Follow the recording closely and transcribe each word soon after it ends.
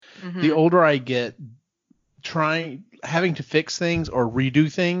the older I get, having to fix things or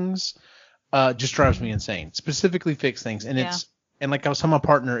redo things just drives me insane. Specifically fix things, and and like I was telling my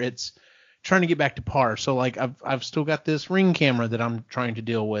partner, it's trying to get back to par. So like I've still got this Ring camera that I'm trying to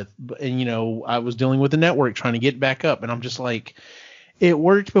deal with, and I was dealing with the network trying to get back up, and I'm just like, it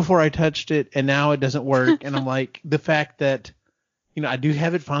worked before I touched it, and now it doesn't work. And I'm like, the fact that I do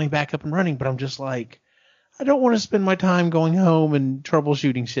have it finally back up and running, but I'm just like, I don't want to spend my time going home and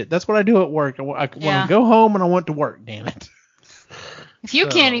troubleshooting shit. That's what I do at work. I want to go home and I want to work. Damn it. If you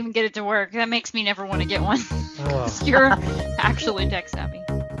can't even get it to work, that makes me never want to get one. You're actually tech savvy.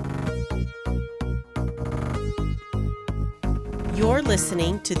 You're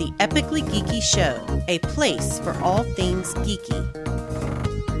listening to the Epically Geeky Show, a place for all things geeky.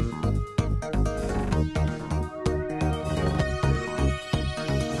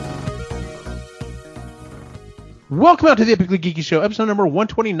 Welcome out to the Epically Geeky Show, episode number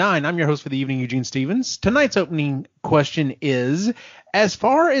 129. I'm your host for the evening, Eugene Stevens. Tonight's opening question is, as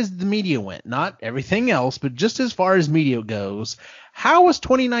far as the media went, not everything else, but just as far as media goes, how was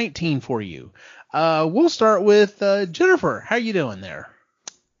 2019 for you? We'll start with Jennifer. How you doing there?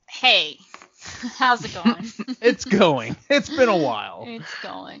 Hey, how's it going? It's going. It's been a while. It's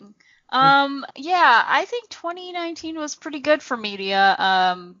going. Yeah, I think 2019 was pretty good for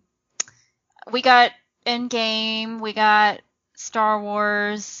media. We got Endgame, we got Star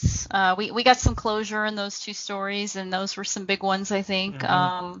Wars, we got some closure in those two stories, and those were some big ones, I think.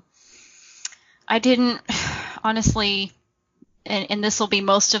 Mm-hmm. I didn't, honestly, and this will be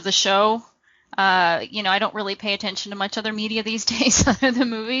most of the show, I don't really pay attention to much other media these days other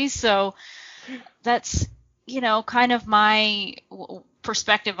than movies, so that's, kind of my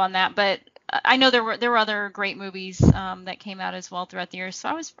perspective on that, but I know there were other great movies that came out as well throughout the year, so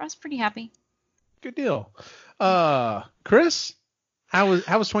I was pretty happy. Good deal. Chris, how was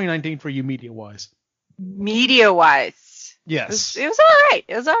 2019 for you media-wise? Media-wise? Yes. It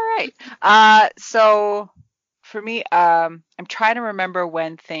was all right. So for me, I'm trying to remember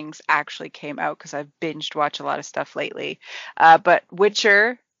when things actually came out because I've binged watched a lot of stuff lately. But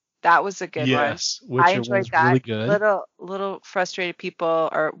Witcher, that was a good one. Yes, Witcher I enjoyed was that. Really good. Little frustrated people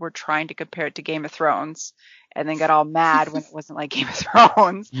were trying to compare it to Game of Thrones and then got all mad when it wasn't like Game of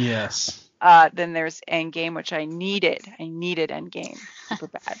Thrones. Yes. Then there's Endgame, which I needed. I needed Endgame super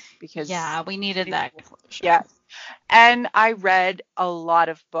bad because we needed that. Yeah, and I read a lot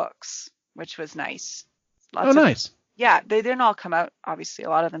of books, which was nice. Nice. Yeah, they didn't all come out. Obviously,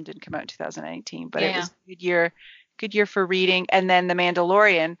 a lot of them didn't come out in 2019, but it was a good year. Good year for reading. And then The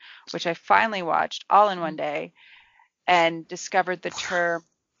Mandalorian, which I finally watched all in one day, and discovered the term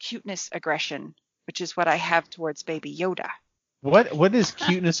cuteness aggression, which is what I have towards Baby Yoda. What is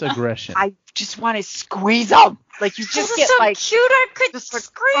cuteness aggression? I just want to squeeze him. Like you just get so like cute I could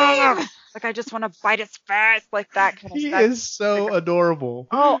scream. Like I just want to bite his face, like that kind of he stuff. He is so adorable.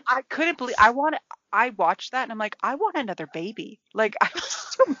 Oh, I couldn't believe I watched that and I'm like, I want another baby. Like I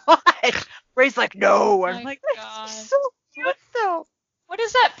was too much. Ray's like, no. I'm like, that's so cute though. What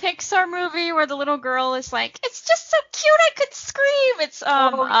is that Pixar movie where the little girl is like, it's just so cute I could scream? It's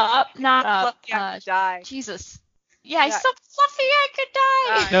Up, not Up. Die. Jesus. Yeah, he's so fluffy I could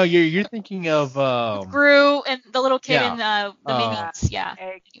die. No, you're thinking of Gru and the little kid in the Minions. Yeah.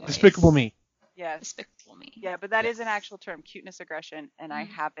 Despicable Me. Yes. Despicable Me. Yeah, but that is an actual term, cuteness aggression, and I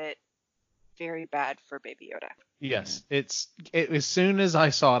have it very bad for Baby Yoda. Yes, as soon as I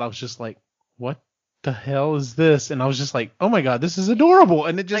saw it, I was just like, what the hell is this? And I was just like, oh my god, this is adorable.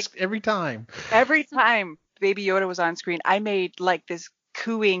 And it just every time Baby Yoda was on screen, I made like this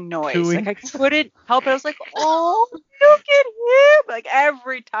cooing noise. Like I couldn't help it. I was like, oh, look at him. Like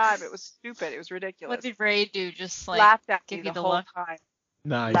every time. It was stupid. It was ridiculous. What did Ray do? Just like laughed at give me you the whole look? time.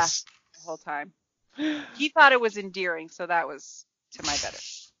 Nice. Laughed the whole time. He thought it was endearing, so that was to my better.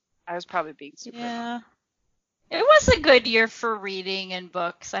 I was probably being super annoying. It was a good year for reading and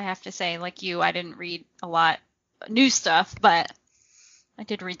books, I have to say. Like you, I didn't read a lot new stuff, but I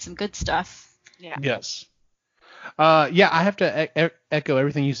did read some good stuff. Yeah. Yes. I have to echo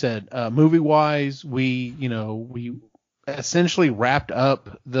everything you said. Movie-wise, we essentially wrapped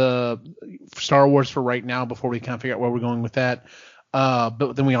up the Star Wars for right now before we kind of figure out where we're going with that.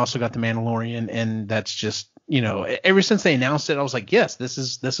 But then we also got The Mandalorian, and that's just, ever since they announced it, I was like, yes, this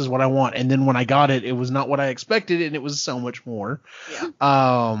is what I want. And then when I got it, it was not what I expected, and it was so much more.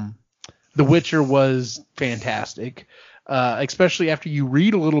 Yeah. The Witcher was fantastic. Especially after you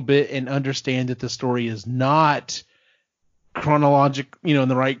read a little bit and understand that the story is not chronologic, in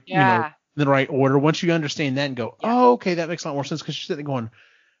the right, in the right order. Once you understand that and go, oh, okay, that makes a lot more sense, because you're sitting there going,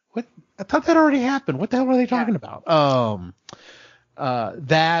 what? I thought that already happened. What the hell were they talking about?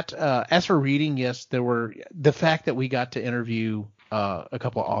 As for reading, yes, the fact that we got to interview a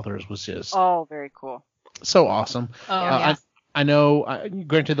couple of authors was just very cool, so awesome. Yeah. I know,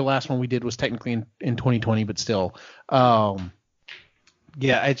 granted, the last one we did was technically in 2020, but still,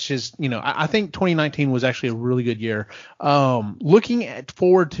 yeah, it's just, I think 2019 was actually a really good year. Looking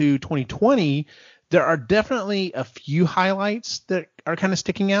forward to 2020, there are definitely a few highlights that are kind of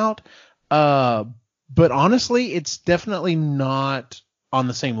sticking out. But honestly, it's definitely not on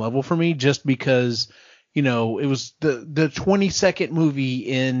the same level for me, just because, it was the 22nd movie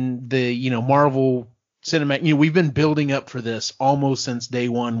in the, Marvel cinematic. We've been building up for this almost since day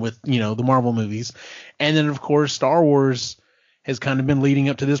one with, the Marvel movies. And then, of course, Star Wars has kind of been leading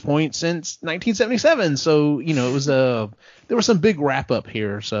up to this point since 1977. So, there was some big wrap up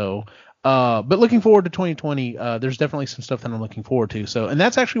here. So, but looking forward to 2020, there's definitely some stuff that I'm looking forward to. So, and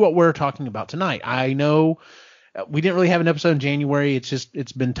that's actually what we're talking about tonight. I know we didn't really have an episode in January.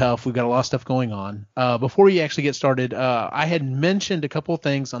 It's been tough. We've got a lot of stuff going on. Before we actually get started, I had mentioned a couple of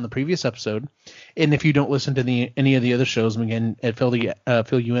things on the previous episode. And if you don't listen to any of the other shows, again, fill you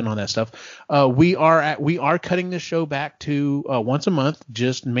in on that stuff. We are cutting this show back to once a month,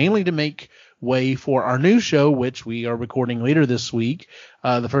 just mainly to make way for our new show, which we are recording later this week,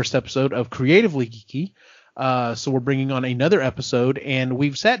 the first episode of Creatively Geeky. So we're bringing on another episode, and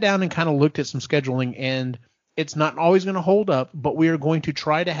we've sat down and kind of looked at some scheduling, and it's not always going to hold up, but we are going to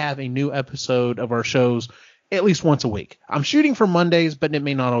try to have a new episode of our shows at least once a week. I'm shooting for Mondays, but it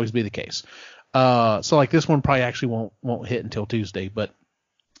may not always be the case. So like this one probably actually won't hit until Tuesday, but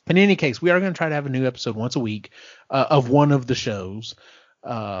in any case, we are going to try to have a new episode once a week of one of the shows.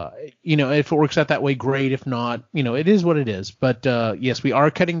 If it works out that way, great. If not, it is what it is. But yes, we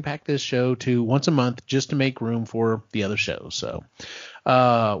are cutting back this show to once a month just to make room for the other shows. So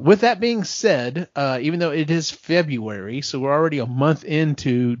with that being said, even though it is February, so we're already a month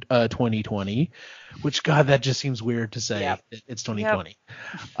into 2020, which, God, that just seems weird to say. Yep. It's 2020.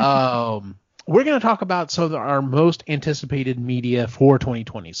 Yep. We're going to talk about some of our most anticipated media for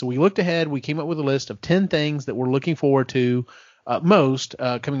 2020. So we looked ahead. We came up with a list of 10 things that we're looking forward to most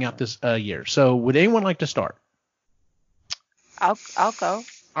coming out this year. So would anyone like to start? I'll go.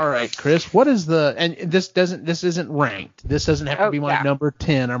 All right, Chris, what is and this isn't ranked. This doesn't have to be my number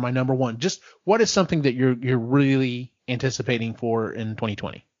 10 or my number 1. Just what is something that you're really anticipating for in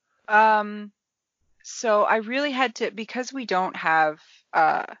 2020? So I really had to, because we don't have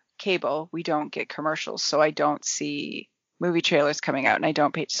cable, we don't get commercials, so I don't see movie trailers coming out, and I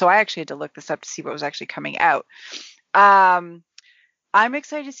don't pay. So I actually had to look this up to see what was actually coming out. I'm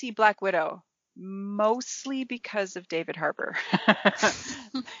excited to see Black Widow, mostly because of David Harbour.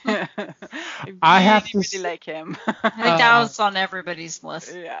 I really like him. I think that was on everybody's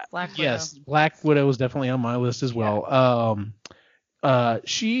list. Yeah. Black Widow. Yes, Black Widow is definitely on my list as well.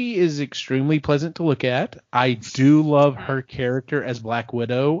 She is extremely pleasant to look at. I do love her character as Black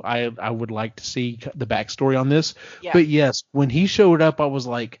Widow. I would like to see the backstory on this. Yeah. But yes, when he showed up, I was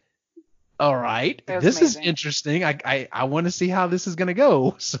like, all right, this amazing. Is interesting. I want to see how this is going to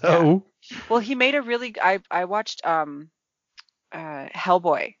go. So, well, he made a really. I watched Hellboy,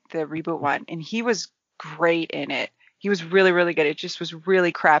 the reboot one, and he was great in it. He was really, really good. It just was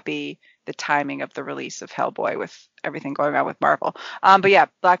really crappy, the timing of the release of Hellboy with everything going on with Marvel. But yeah,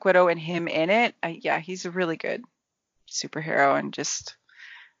 Black Widow and him in it. He's a really good superhero, and just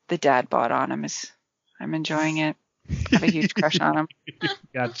the dad bod on him I'm enjoying it. I have a huge crush on him.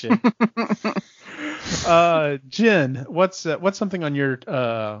 Gotcha. Jen, what's something on your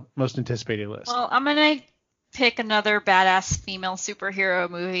most anticipated list? Well, I'm gonna pick another badass female superhero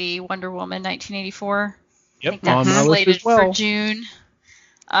movie, Wonder Woman 1984. Yep, I think that's slated for June.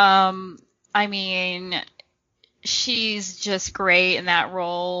 I mean, she's just great in that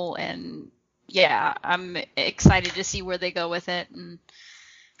role, and yeah, I'm excited to see where they go with it and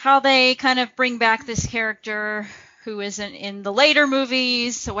how they kind of bring back this character who isn't in the later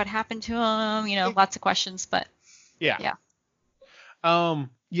movies. So what happened to him? Lots of questions, but yeah.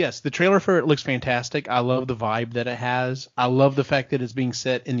 Yes, the trailer for it looks fantastic. I love the vibe that it has. I love the fact that it's being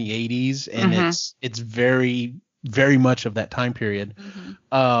set in the 80s, and it's very, very much of that time period.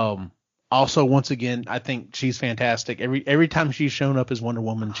 Also, once again, I think she's fantastic. Every time she's shown up as Wonder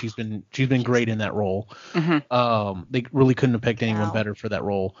Woman, she's been great in that role. They really couldn't have picked anyone better for that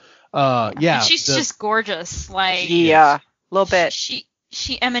role. She's just gorgeous. Like, a little bit.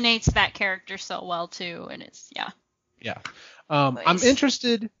 She emanates that character so well too, and it's I'm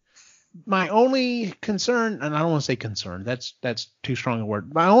interested. My only concern, and I don't want to say concern, that's too strong a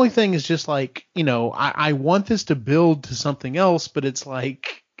word. My only thing is just like, I want this to build to something else, but it's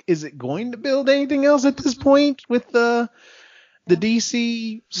like, is it going to build anything else at this point with the the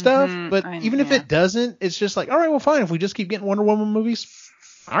DC stuff, but even if it doesn't, it's just like, all right, well, fine. If we just keep getting Wonder Woman movies,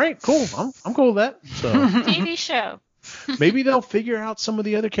 all right, cool. I'm cool with that. So TV show. Maybe they'll figure out some of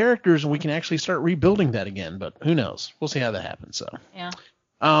the other characters and we can actually start rebuilding that again. But who knows? We'll see how that happens. So yeah.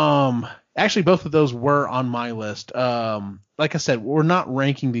 Actually, both of those were on my list. Like I said, we're not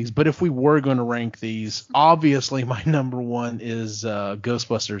ranking these, but if we were going to rank these, obviously my number one is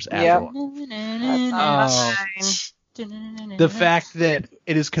Ghostbusters Afterlife. The fact that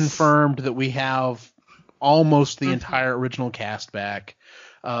it is confirmed that we have almost the entire original cast back.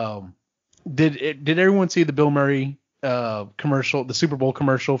 Did everyone see the Bill Murray commercial, the Super Bowl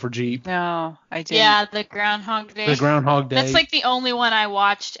commercial for Jeep? No, I didn't. Yeah, the Groundhog Day. The Groundhog Day. That's like the only one I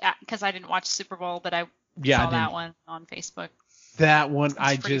watched because I didn't watch Super Bowl, but I saw that one on Facebook. That one,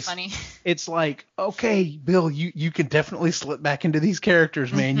 it's funny. It's like, okay, Bill, you can definitely slip back into these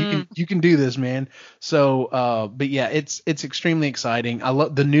characters, man. You can do this, man. So, but yeah, it's extremely exciting. I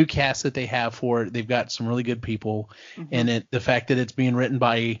love the new cast that they have for it. They've got some really good people in it. The fact that it's being written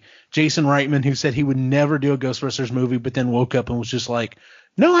by Jason Reitman, who said he would never do a Ghostbusters movie, but then woke up and was just like,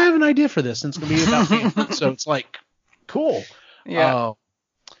 no, I have an idea for this, and it's gonna be about me. So it's like, cool. Yeah.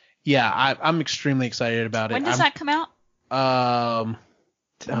 I'm extremely excited about it. When does that come out? In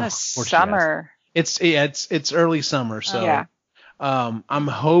the summer. It's early summer, so I'm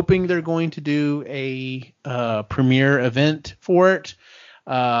hoping they're going to do a premiere event for it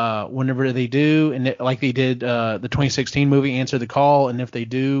whenever they do, and like they did the 2016 movie Answer the Call, and if they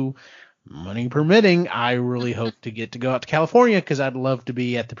do, money permitting, I really hope to get to go out to California because I'd love to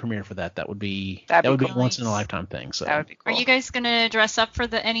be at the premiere for that. That would be cool. A once in a lifetime thing. So that would be cool. Are you guys gonna dress up for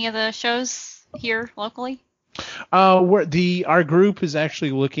any of the shows here locally? Our group is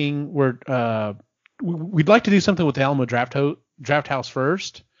actually looking. We'd like to do something with the Alamo Draft House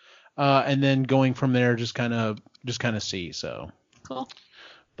first, and then going from there, just kind of see. So cool.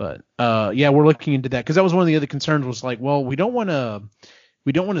 But we're looking into that because that was one of the other concerns. Was like, well, we don't want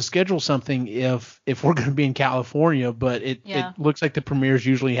to schedule something if we're going to be in California, but it looks like the premieres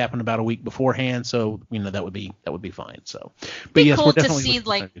usually happen about a week beforehand, so that would be fine. So, but yes, cool we're definitely to see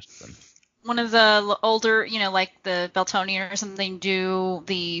like one of the older, like the Beltonian or something, do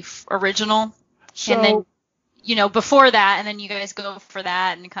the original, and then before that, and then you guys go for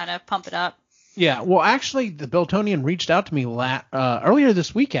that and kind of pump it up. Yeah, well, actually, the Beltonian reached out to me earlier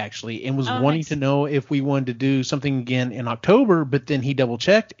this week, actually, and was wanting to know if we wanted to do something again in October, but then he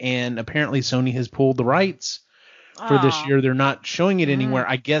double-checked, and apparently Sony has pulled the rights for this year. They're not showing it anywhere,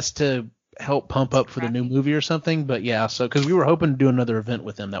 I guess, to help pump up for the new movie or something, but yeah, so because we were hoping to do another event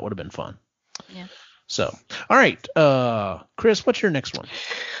with them, that would have been fun. Yeah. So, all right, Chris, what's your next one?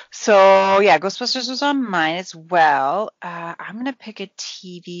 So, yeah, Ghostbusters was on mine as well. I'm going to pick a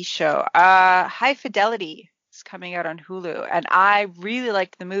TV show. High Fidelity is coming out on Hulu, and I really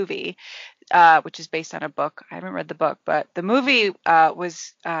liked the movie, which is based on a book. I haven't read the book, but the movie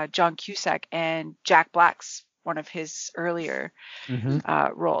was John Cusack and Jack Black's one of his earlier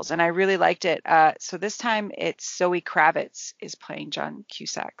roles, and I really liked it. So this time it's Zoe Kravitz is playing John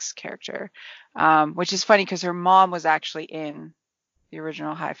Cusack's character, which is funny because her mom was actually in the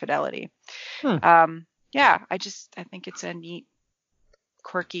original High Fidelity. I think it's a neat,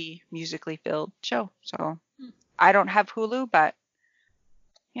 quirky, musically filled show. So I don't have Hulu, but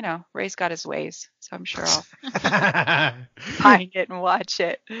Ray's got his ways, so I'm sure I'll find it and watch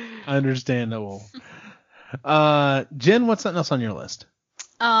it. Understandable. Jen, what's something else on your list?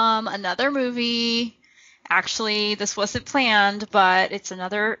 Another movie. Actually, this wasn't planned, but it's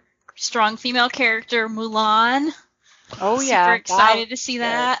another strong female character, Mulan. Oh yeah, super excited to see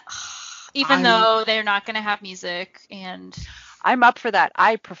that. Even though they're not going to have music, and I'm up for that.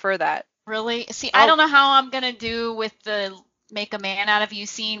 I prefer that. Really? See, I don't know how I'm going to do with the "Make a Man Out of You"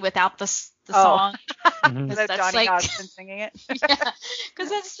 scene without the song. That's Johnny Hodgson singing it. Yeah, because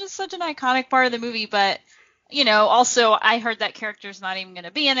that's just such an iconic part of the movie. But also I heard that character's not even going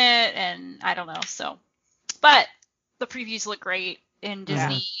to be in it, and I don't know. So, but the previews look great, and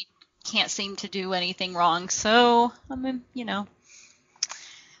Disney can't seem to do anything wrong. So I'm,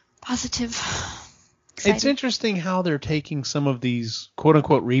 positive. Excited. It's interesting how they're taking some of these quote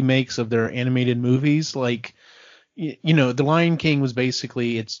unquote remakes of their animated movies. Like, The Lion King was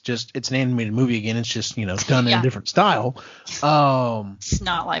basically, it's an animated movie again. It's just, done in a different style. It's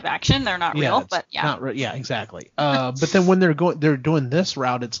not live action. They're not real, but yeah. Yeah, exactly. But then when they're doing this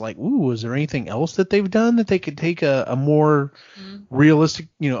route, it's like, ooh, is there anything else that they've done that they could take a more realistic,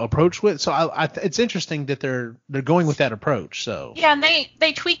 approach with? So it's interesting that they're going with that approach. So yeah, and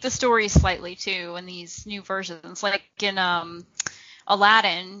they tweak the story slightly too in these new versions, like in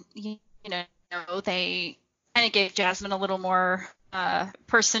Aladdin. They of gave Jasmine a little more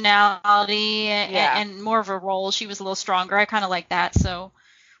personality and more of a role. She was a little stronger. I kind of like that. So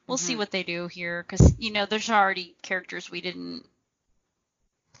we'll see what they do here, because there's already characters we didn't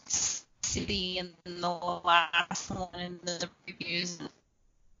see in the last one in the previews.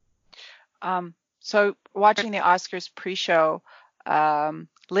 So watching the Oscars pre-show,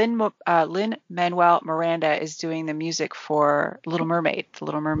 Lin-Manuel Miranda is doing the music for Little Mermaid, the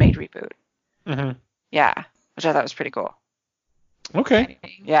Little Mermaid reboot. Mm-hmm. Yeah, which I thought was pretty cool. Okay.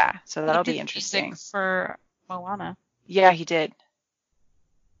 Yeah, so that'll be interesting. Music for Moana. Yeah, he did.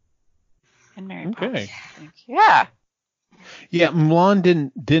 And Mary Poppins, Okay. I think. Yeah. Yeah,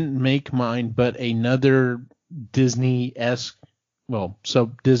 Mulan didn't make mine, but another Disney-esque,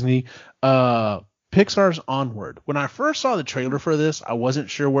 Disney, Pixar's Onward. When I first saw the trailer for this, I wasn't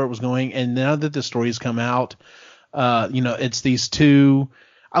sure where it was going, and now that the story's come out, it's these two.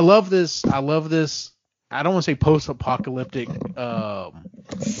 I love this. I don't want to say post-apocalyptic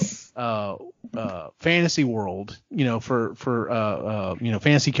fantasy world, for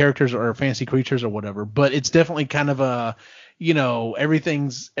fantasy characters or fantasy creatures or whatever, but it's definitely kind of a,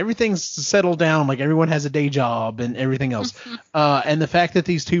 everything's settled down, like everyone has a day job and everything else. And the fact that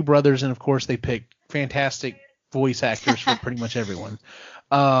these two brothers, and of course they picked fantastic voice actors for pretty much everyone.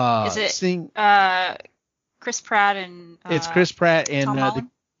 Is it Chris Pratt and it's Chris Pratt and Tom Holland?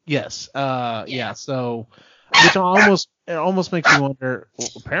 Yes. Yeah. So, which it almost makes me wonder. Well,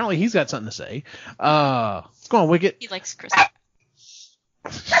 apparently, he's got something to say. Go on, Wicket. He likes Chris.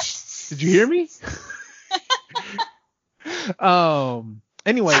 Did you hear me?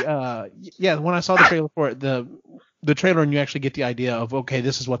 Anyway, yeah. When I saw the trailer for it, the trailer, and you actually get the idea of, okay,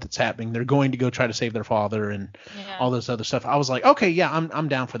 this is what's happening. They're going to go try to save their father and all this other stuff. I was like, okay, yeah, I'm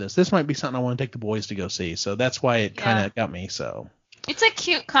down for this. This might be something I want to take the boys to go see. So that's why it kind of got me. So. It's a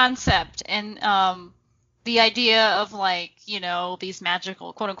cute concept, and the idea of these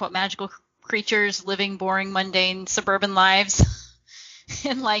magical, quote unquote, magical creatures living boring, mundane suburban lives,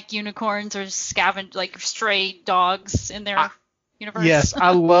 and unicorns or stray dogs in their universe. Yes,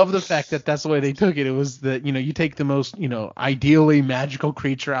 I love the fact that that's the way they took it. It was that you take the most ideally magical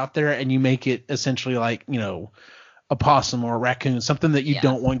creature out there and you make it essentially like a possum or a raccoon, something that you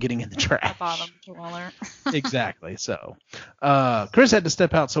don't want getting in the trash. A bottom dweller. Exactly. So, Chris had to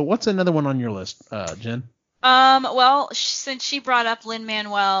step out. So, what's another one on your list, Jen? Well, since she brought up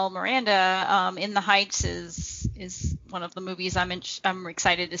Lin-Manuel Miranda, In the Heights is one of the movies I'm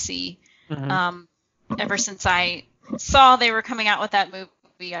excited to see. Mm-hmm. Ever since I saw they were coming out with that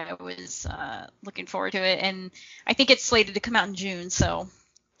movie, I was looking forward to it, and I think it's slated to come out in June. So.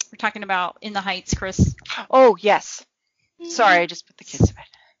 We're talking about In the Heights, Chris. Oh, yes. Sorry, I just put the kids to bed.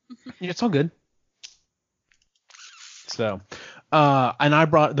 Yeah, it's all good. So,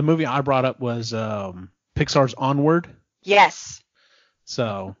 and the movie I brought up was Pixar's Onward. Yes.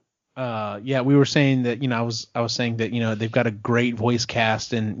 So, yeah, we were saying that, I was saying that, they've got a great voice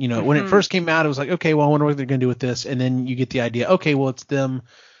cast, and, when it first came out, it was like, okay, well, I wonder what they're going to do with this. And then you get the idea, okay, well, it's them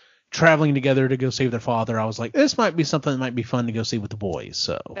traveling together to go save their father. I was like, this might be something that might be fun to go see with the boys.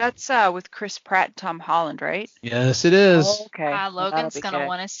 So that's with Chris Pratt and Tom Holland, right? Yes, it is. Oh, okay. Logan's gonna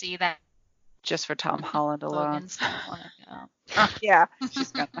want to see that just for Tom Holland alone. Logan's gonna want to go. Yeah,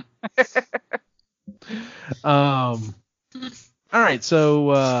 she's gonna. All right.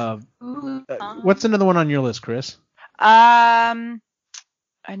 So, what's another one on your list, Chris? Another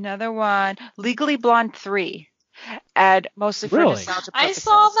one, Legally Blonde 3. And mostly for nostalgia purposes. I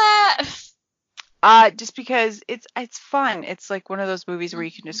saw that. Just because it's fun. It's like one of those movies where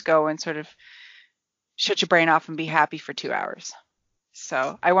you can just go and sort of shut your brain off and be happy for 2 hours.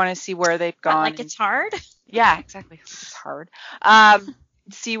 So I want to see where they've gone. It's hard? Yeah, exactly. It's hard.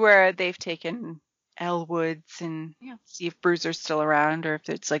 See where they've taken Elle Woods and see if Bruiser's still around or if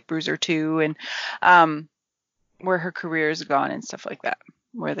it's like Bruiser 2 and where her career has gone and stuff like that.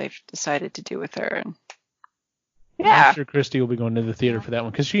 Where they've decided to do with her and. Yeah. I'm sure Christy will be going to the theater for that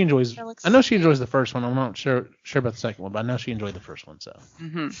one because she enjoys. I know she enjoys the first one. I'm not sure about the second one, but I know she enjoyed the first one. So.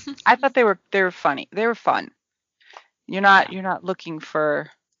 Mm-hmm. I thought they were funny. They were fun. You're not looking for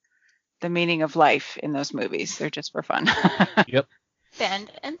the meaning of life in those movies. They're just for fun. Yep. Bend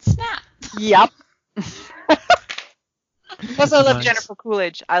and snap. Yep. Plus, I love Jennifer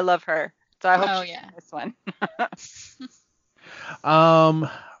Coolidge. I love her. So I hope she's in this one.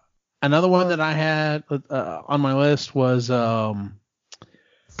 Another one that I had on my list was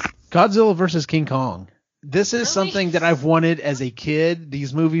Godzilla vs. King Kong. This is something that I've wanted as a kid.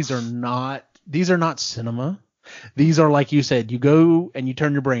 These movies are not cinema. These are, like you said, you go and you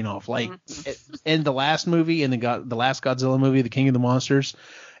turn your brain off. Like in the last movie, in the last Godzilla movie, The King of the Monsters,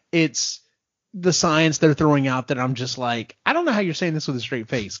 it's the science they're throwing out that I'm just like, I don't know how you're saying this with a straight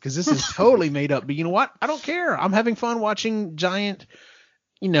face, because this is totally made up. But you know what? I don't care. I'm having fun watching giant,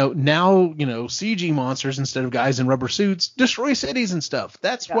 CG monsters instead of guys in rubber suits destroy cities and stuff.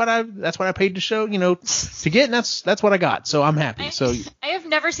 That's what I paid to show, to get, and that's what I got. So I'm happy. I have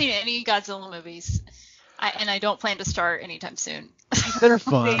never seen any Godzilla movies, and I don't plan to start anytime soon. They're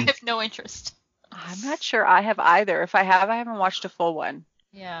fun. I have no interest. I'm not sure I have either. If I have, I haven't watched a full one.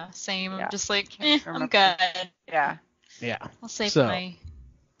 Yeah, same. Yeah. I'm just like, I'm good. Yeah. Yeah. I'll save So- my.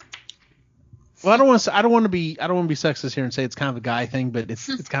 Well, I don't want to be sexist here and say it's kind of a guy thing, but it's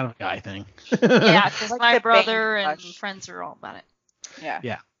kind of a guy thing. Yeah, because Like my the brother Bane and Rush. friends are all about it. Yeah.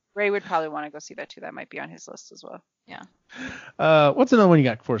 Yeah. Ray would probably want to go see that too. That might be on his list as well. What's another one you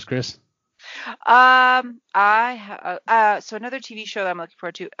got for us, Chris? So another TV show that I'm looking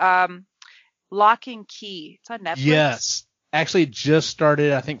forward to. Lock and Key. It's on Netflix. Yes. Actually, it just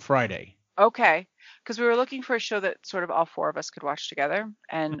started, I think, Friday. Okay. Because we were looking for a show that sort of all four of us could watch together,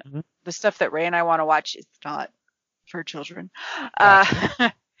 and the stuff that Ray and I want to watch is not for children.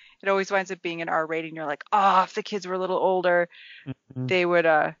 Gotcha. It always winds up being an R rating. You're like, oh, if the kids were a little older, they would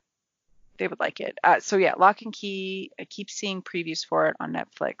like it. So yeah, Lock and Key. I keep seeing previews for it on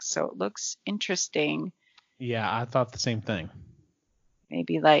Netflix, so it looks interesting. Yeah, I thought the same thing.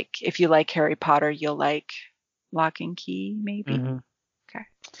 Maybe like if you like Harry Potter, you'll like Lock and Key. Maybe. Okay.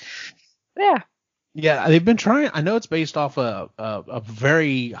 Yeah. Yeah, they've been trying. I know it's based off a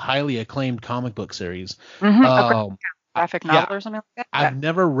very highly acclaimed comic book series. A graphic novel or something like that. I've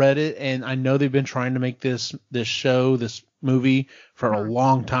never read it, and I know they've been trying to make this movie for a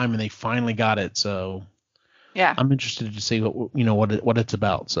long time, and they finally got it. So yeah, I'm interested to see what it's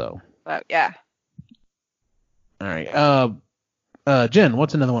about. So but yeah. All right, Jen,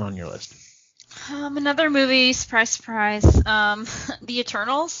 what's another one on your list? Another movie, surprise, surprise. The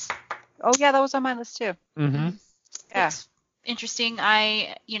Eternals. Oh yeah, that was on my list too. Mm-hmm. Yeah. It's interesting.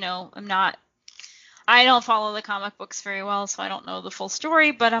 I don't follow the comic books very well, so I don't know the full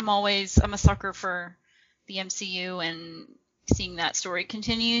story, but I'm a sucker for the MCU and seeing that story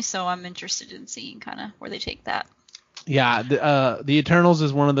continue, so I'm interested in seeing kind of where they take that. Yeah, the Eternals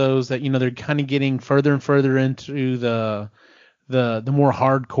is one of those that they're kind of getting further and further into the more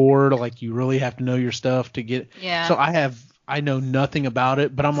hardcore, like you really have to know your stuff to get. Yeah. So I know nothing about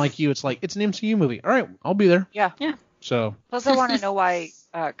it, but I'm like you. It's like it's an MCU movie. All right, I'll be there. Yeah. Yeah. So. Plus, I want to know why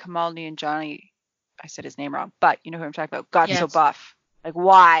Kamal Nanjiani, I said his name wrong, but you know who I'm talking about, got so buff. Like,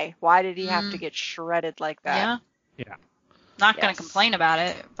 why? Why did he have to get shredded like that? Yeah. Yeah. Not gonna complain about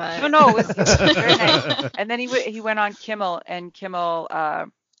it, but No, it was very nice. And then he went on Kimmel, and Kimmel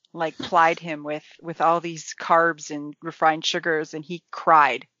plied him with all these carbs and refined sugars, and he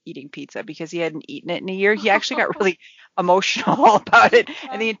cried eating pizza because he hadn't eaten it in a year. He actually got really emotional about it,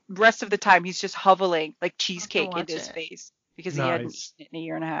 and the rest of the time he's just hoveling like cheesecake into his face because he hadn't eaten it in a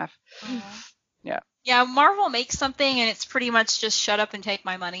year and a half. Yeah. Yeah, Marvel makes something and it's pretty much just shut up and take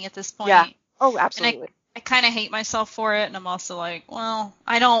my money at this point. Yeah. Oh, absolutely. And I kind of hate myself for it, and I'm also like, well,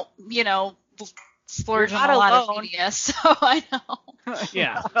 I don't, splurge on a lot of media, so I know.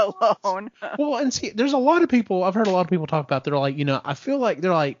 Yeah. Not alone. Well, and see, there's a lot of people. I've heard a lot of people talk about. They're like, I feel like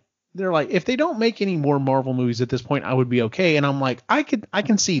they're like, if they don't make any more Marvel movies at this point, I would be okay. And I'm like, I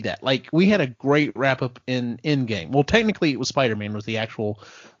can see that. Like, we had a great wrap up in Endgame. Well, technically, it was Spider-Man was the actual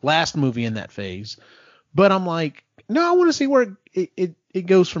last movie in that phase. But I'm like, no, I want to see where it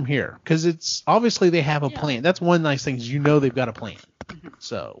goes from here, because it's obviously they have a plan. That's one nice thing is they've got a plan.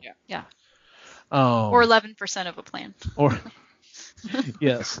 So yeah. Or 11% of a plan. Or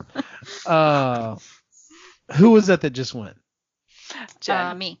yes. Who was that just went?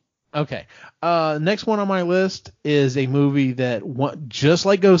 Jen. Me. Okay. Next one on my list is a movie that just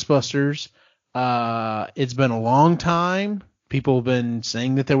like Ghostbusters. It's been a long time. People have been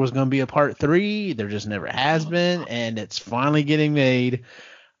saying that there was going to be a part 3. There just never has been, and it's finally getting made.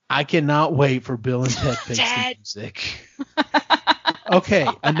 I cannot wait for Bill and Ted Face the Music. Okay,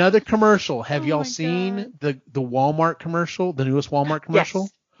 another commercial. Have y'all seen the Walmart commercial, the newest Walmart commercial?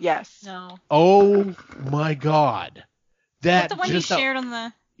 Yes. No. Oh my God. That's the one you shared on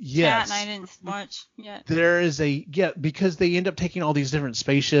the yes. chat and I didn't watch yet. There is because they end up taking all these different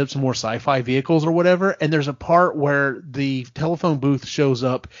spaceships and more sci-fi vehicles or whatever, and there's a part where the telephone booth shows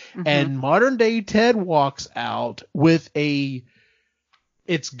up and modern day Ted walks out with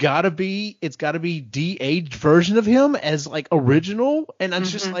it's gotta be de-aged version of him as like original, and I'm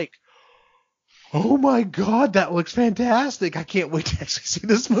just like, oh my God, that looks fantastic. I can't wait to actually see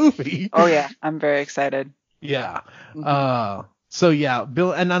this movie. Oh yeah, I'm very excited. Yeah. So yeah,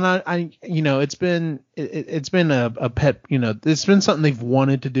 Bill, and I it's been a pet, it's been something they've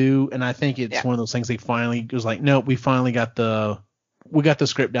wanted to do, and I think it's one of those things they finally was like, no, we finally got the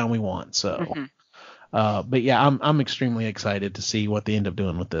script down we want. So, but yeah, I'm extremely excited to see what they end up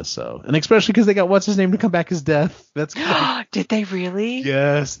doing with this. So, and especially because they got what's his name to come back as Death. That's good. Did they really?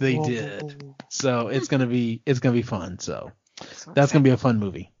 Yes, they did. So it's gonna be fun. So that's gonna be a fun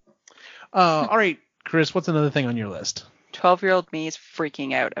movie. All right, Chris, what's another thing on your list? 12-year-old me is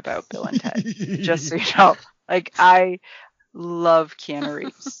freaking out about Bill and Ted. Just so you know, like I love Keanu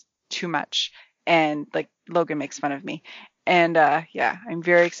Reeves too much, and like Logan makes fun of me. And I'm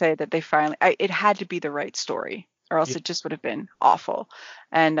very excited that they finally. It had to be the right story, or else it just would have been awful.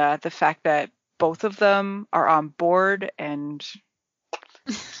 And the fact that both of them are on board, and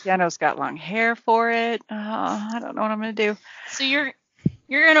Keanu's got long hair for it. I don't know what I'm gonna do. So you're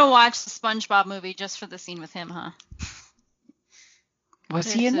gonna watch the SpongeBob movie just for the scene with him, huh? Was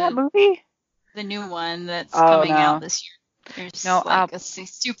he in that movie? The new one that's coming out this year. There's a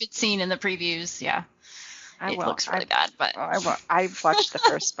stupid scene in the previews. Yeah. It looks really bad, but I watched the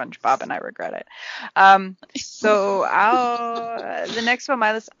first SpongeBob and I regret it. So the next one on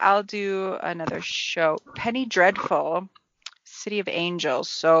my list, I'll do another show, Penny Dreadful, City of Angels.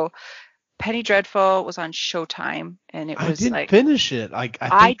 So Penny Dreadful was on Showtime, and it was I didn't finish it.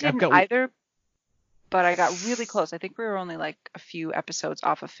 I didn't either, but I got really close. I think we were only like a few episodes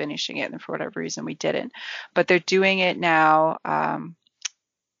off of finishing it, and for whatever reason we didn't. But they're doing it now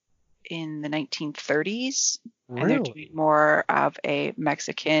in the 1930s, and they're doing more of a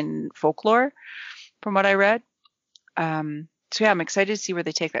Mexican folklore, from what I read. So yeah, I'm excited to see where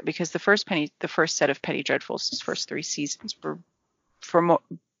they take that, because the first set of Penny Dreadful's first 3 seasons were from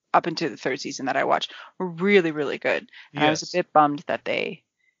up into the 3rd season that I watched were really, really good. And I was a bit bummed that they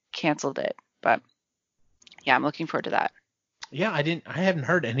canceled it, but yeah, I'm looking forward to that. Yeah, I haven't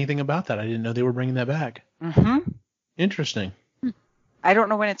heard anything about that. I didn't know they were bringing that back. Interesting. I don't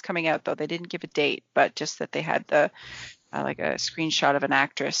know when it's coming out though. They didn't give a date, but just that they had the like a screenshot of an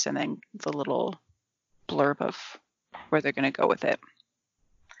actress and then the little blurb of where they're going to go with it.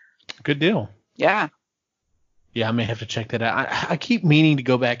 Good deal. Yeah. Yeah, I may have to check that out. I keep meaning to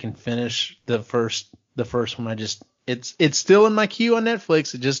go back and finish the first one. It's still in my queue on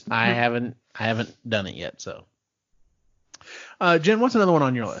Netflix. It just I haven't done it yet. So, Jen, what's another one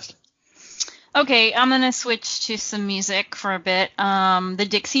on your list? Okay, I'm gonna switch to some music for a bit. The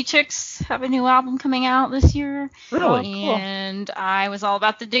Dixie Chicks have a new album coming out this year. Really? And I was all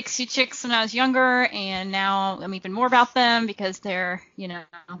about the Dixie Chicks when I was younger, and now I'm even more about them because they're,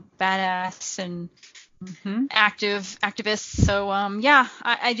 badass and activists. So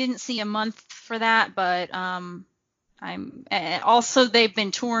I didn't see a month for that, but I'm also they've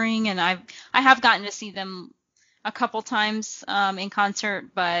been touring, and I have gotten to see them a couple times in concert,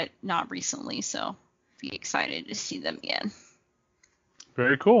 but not recently, so be excited to see them again.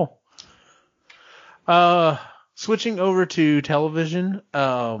 Very cool. Switching over to television,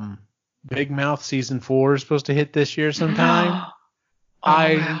 Big Mouth season 4 is supposed to hit this year sometime.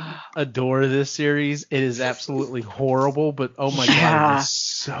 I adore this series. It is absolutely horrible, but oh my god, it is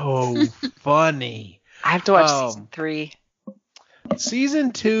so funny. I have to watch season 3.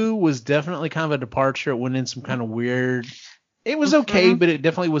 Season 2 was definitely kind of a departure. It went in some kind of weird. It was okay, but it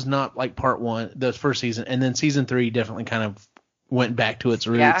definitely was not like part 1, the first season. And then season 3 definitely kind of went back to its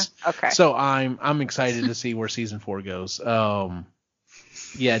roots. Yeah. Okay. So I'm excited to see where season 4 goes.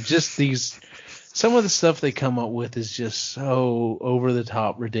 Just some of the stuff they come up with is just so over the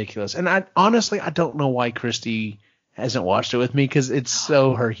top ridiculous. And I don't know why Christy hasn't watched it with me, because it's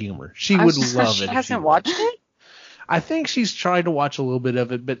so her humor. She would love it. She hasn't watched it? I think she's tried to watch a little bit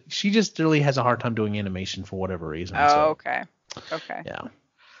of it, but she just really has a hard time doing animation for whatever reason. Okay. Yeah.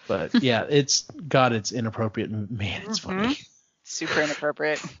 But yeah, it's inappropriate. Man, it's funny. Super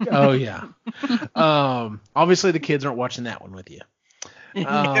inappropriate. Oh yeah. Obviously the kids aren't watching that one with you.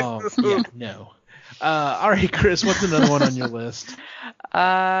 Yeah, no. All right, Chris, what's another one on your list?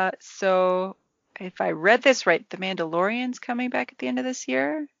 So if I read this right, The Mandalorian's coming back at the end of this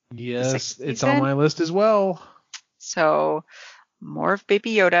year. Yes, it's on my list as well. So more of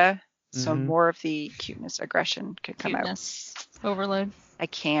Baby Yoda. So more of the cuteness, aggression could come out. Overload. I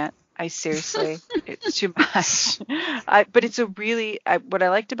can't. I seriously, it's too much. But it's what I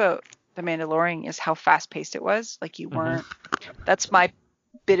liked about The Mandalorian is how fast paced it was. Like you weren't. That's my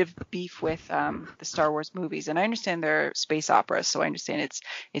bit of beef with the Star Wars movies, and I understand they're space operas, so I understand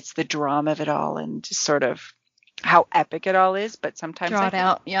it's the drama of it all and just sort of how epic it all is. But sometimes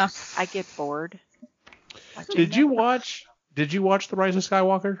I get bored. Did you watch Did you watch The Rise of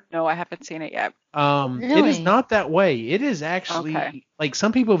Skywalker? No, I haven't seen it yet. It is not that way. It is actually like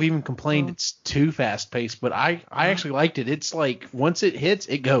some people have even complained it's too fast paced, but I actually liked it. It's like once it hits,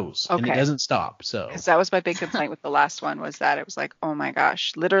 it goes and it doesn't stop. So because that was my big complaint with the last one was that it was like, oh my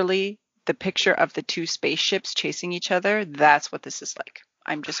gosh, literally the picture of the two spaceships chasing each other. That's what this is like.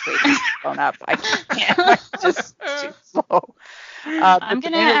 I'm just waiting to phone up. I can't. It's just too slow. I'm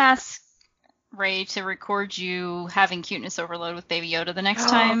gonna ask Ray to record you having cuteness overload with Baby Yoda the next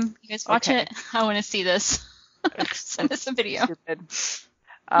time you guys watch it. I want to see this. Send us a video. Stupid.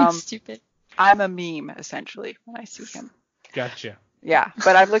 Stupid. I'm a meme essentially when I see him. Gotcha. Yeah,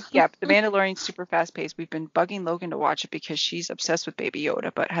 but I'm looking. Yeah, The Mandalorian's super fast paced. We've been bugging Logan to watch it because she's obsessed with Baby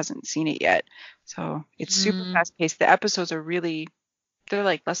Yoda, but hasn't seen it yet. So it's super fast paced. The episodes are really. They're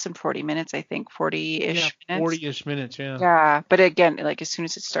like less than 40 minutes, I think, 40-ish minutes. 40-ish minutes, yeah. Yeah, but again, like as soon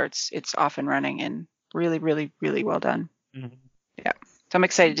as it starts, it's off and running and really, really, really well done. Mm-hmm. Yeah, so I'm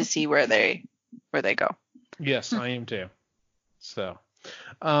excited to see where they go. Yes, I am too. So,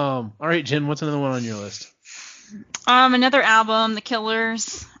 all right, Jen, what's another one on your list? Another album, The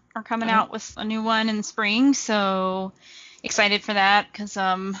Killers are coming out with a new one in the spring, so excited for that because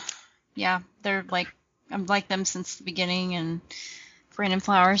they're like I've liked them since the beginning and. Brandon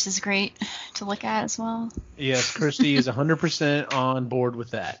Flowers is great to look at as well. Yes, Christy is 100% on board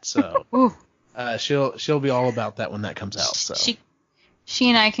with that. So she'll be all about that when that comes out. So she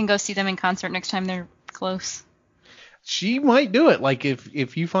and I can go see them in concert next time they're close. She might do it. Like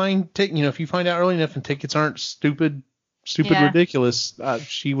if you find if you find out early enough and tickets aren't stupid ridiculous,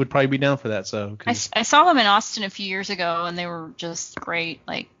 she would probably be down for that. So I saw them in Austin a few years ago and they were just great.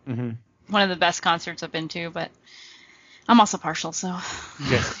 Like one of the best concerts I've been to, but. I'm also partial, so.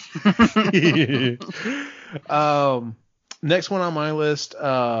 Yeah. Next one on my list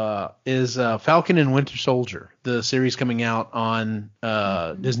is Falcon and Winter Soldier, the series coming out on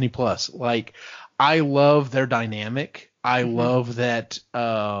Disney Plus. Like, I love their dynamic. I love that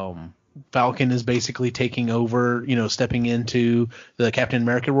Falcon is basically taking over, stepping into the Captain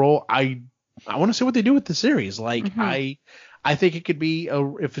America role. I want to see what they do with the series. Like, I think it could be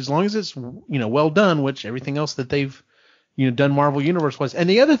if as long as it's well done, which everything else that they've done Marvel Universe wise. And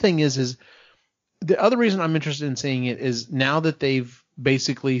the other thing is the other reason I'm interested in seeing it is now that they've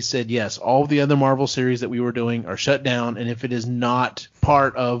basically said, yes, all of the other Marvel series that we were doing are shut down. And if it is not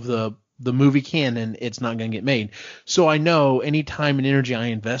part of the movie canon, it's not going to get made. So I know any time and energy I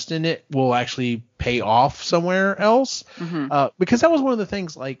invest in it will actually pay off somewhere else. Because that was one of the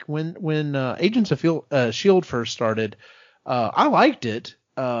things, like when Agents of S.H.I.E.L.D. first started, I liked it.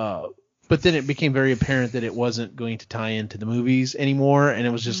 But then it became very apparent that it wasn't going to tie into the movies anymore, and it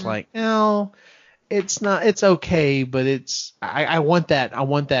was just like, no, it's not. It's okay, but it's. I want that. I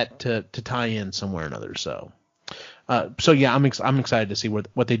want that to tie in somewhere or another. So yeah, I'm excited to see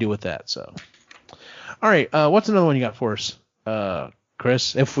what they do with that. So, all right, what's another one you got for us,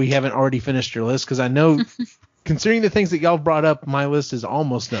 Chris? If we haven't already finished your list, because I know. Considering the things that y'all brought up, my list is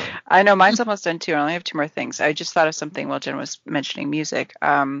almost done. I know mine's almost done too. I only have 2 more things. I just thought of something while Jen was mentioning music.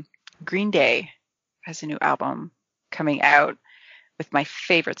 Green Day has a new album coming out with my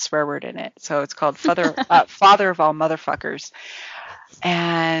favorite swear word in it. So it's called Father of All Motherfuckers.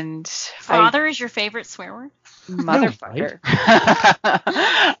 And Father is your favorite swear word? Motherfucker.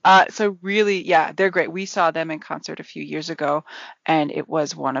 So really, yeah, they're great. We saw them in concert a few years ago, and it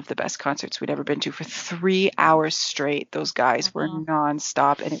was one of the best concerts we'd ever been to for 3 hours straight. Those guys were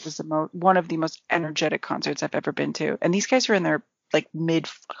nonstop, and it was one of the most energetic concerts I've ever been to. And these guys are in their like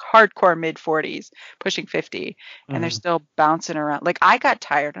hardcore mid 40s, pushing 50, and they're still bouncing around. Like I got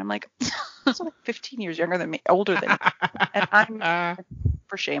tired. I'm like, this is like 15 years younger than me, older than me, and I'm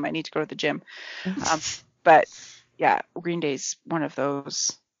for shame. I need to go to the gym. But yeah, Green Day's one of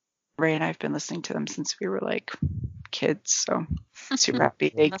those. Ray and I have been listening to them since we were like kids, so super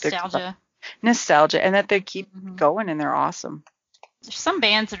happy. Nostalgia, and that they keep going, and they're awesome. There's some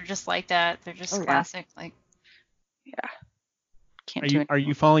bands that are just like that. They're just classic, like. Yeah. Are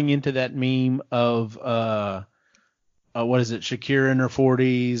you falling into that meme of what is it? Shakira in her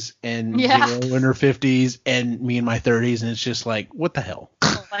 40s and J-Lo in her 50s and me in my 30s, and it's just like, what the hell?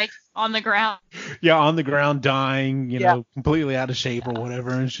 Like on the ground. Yeah, on the ground, dying, completely out of shape or whatever,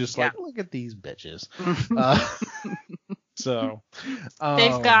 and it's just like, look at these bitches. So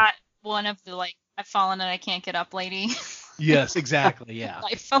they've got one of the like, I've fallen and I can't get up, lady. Yes, exactly. Yeah.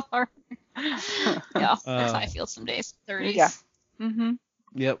 Life filler. Yeah, that's how I feel some days. 30s. Yeah.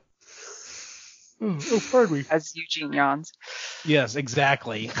 Yep. Oh, pardon me. As Eugene yawns. Yes,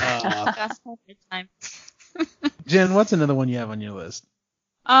 exactly. That's my bedtime. Jen, what's another one you have on your list?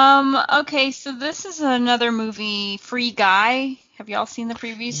 Okay, so this is another movie, Free Guy. Have y'all seen the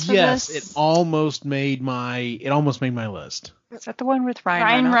previews for Yes, this? it almost made my list. Is that the one with Ryan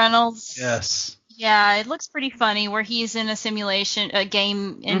Ryan Reynolds? Yes. Yeah, it looks pretty funny where he's in a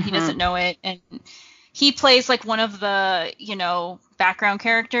game, and he doesn't know it, and he plays like one of the, background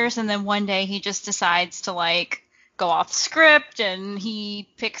characters, and then one day he just decides to like go off script, and he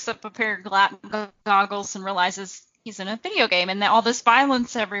picks up a pair of goggles and realizes he's in a video game, and that all this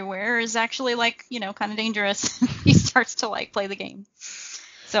violence everywhere is actually like, kind of dangerous. He starts to like play the game.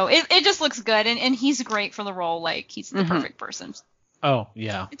 So it just looks good, and he's great for the role. Like, he's the perfect person. Oh,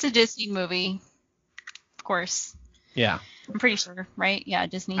 yeah. It's a Disney movie, of course. Yeah. I'm pretty sure, right? Yeah,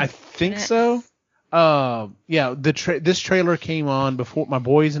 Disney. I think so. Yeah, this trailer came on before my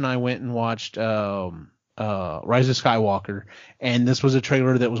boys and I went and watched Rise of Skywalker, and this was a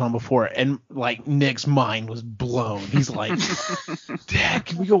trailer that was on before, and like Nick's mind was blown. He's like, Dad,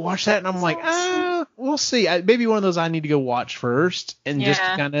 can we go watch that? And I'm like, we'll see. Maybe one of those I need to go watch first and just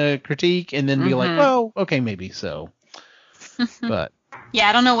kind of critique, and then be like, well, okay, maybe so. But yeah,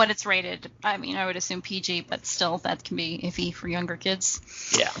 I don't know what it's rated. I mean, I would assume PG, but still, that can be iffy for younger kids.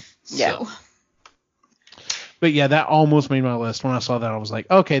 Yeah. So. But yeah, that almost made my list. When I saw that, I was like,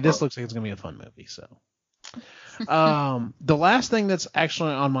 okay, this looks like it's gonna be a fun movie. So, the last thing that's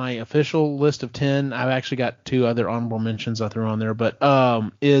actually on my official list of 10, I've actually got 2 other honorable mentions I threw on there, but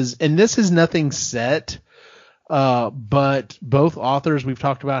and this is nothing set, but both authors we've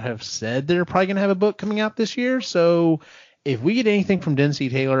talked about have said they're probably gonna have a book coming out this year. So, if we get anything from Dennis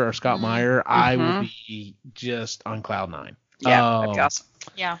Taylor or Scott Meyer, I will be just on cloud 9. Yeah, that'd be awesome.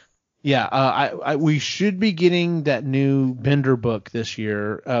 Yeah. Yeah, we should be getting that new Bender book this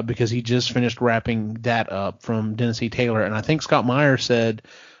year because he just finished wrapping that up from Dennis Taylor, and I think Scott Meyer said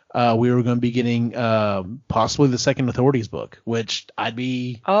we were going to be getting possibly the Second Authorities book, which I'd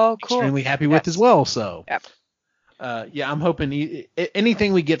be extremely happy with as well. So, yeah, I'm hoping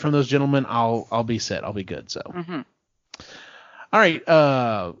anything we get from those gentlemen, I'll be set. I'll be good. So, all right,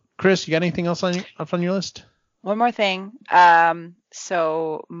 Chris, you got anything else on your list? One more thing.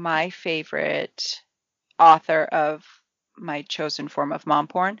 So my favorite author of my chosen form of mom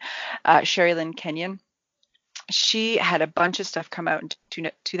porn, Sherry Lynn Kenyon, she had a bunch of stuff come out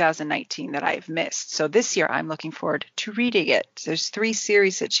in 2019 that I've missed. So this year I'm looking forward to reading it. There's 3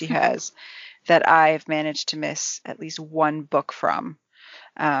 series that she has that I've managed to miss at least one book from.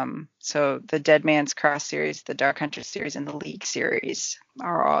 So the Dead Man's Cross series, the Dark Hunter series, and the League series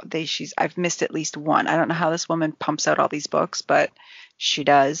are all I've missed at least one. I don't know how this woman pumps out all these books, but she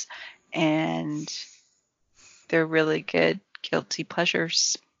does, and they're really good guilty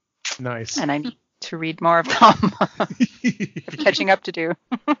pleasures. Nice. And I need to read more of them. Catching up to do.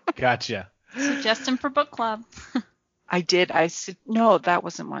 Gotcha. Suggest them for book club. I did. No, that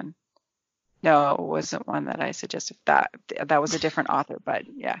wasn't one. No, it wasn't one that I suggested. That was a different author, but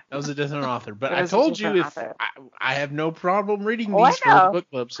yeah. That was a different author. But I told you I have no problem reading these for the book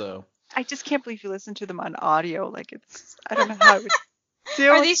club, so. I just can't believe you listen to them on audio. Like, I don't know how I would do.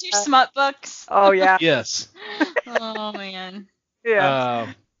 Are these your smut books? Oh, yeah. Yes. Oh, man.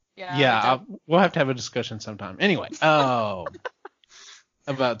 Yeah. We'll have to have a discussion sometime. Anyway, about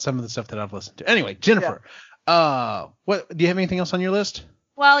some of the stuff that I've listened to. Anyway, Jennifer, what do you have anything else on your list?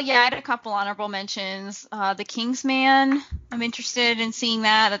 Well, yeah, I had a couple honorable mentions. The Kingsman, I'm interested in seeing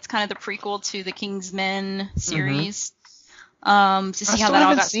that. That's kind of the prequel to the Kingsmen series. To see how that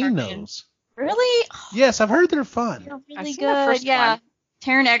all got started. I haven't seen those. Really? Yes, I've heard they're fun. They're really good. Yeah.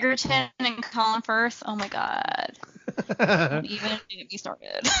 Taron Egerton and Colin Firth. Oh my God. Don't even get me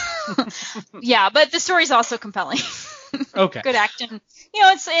started. Yeah, but the story's also compelling. Okay. Good acting.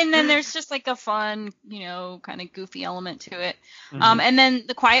 And then there's just like a fun, kind of goofy element to it. And then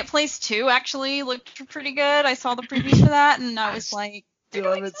The Quiet Place 2 actually looked pretty good. I saw the previews for that, and I was like, I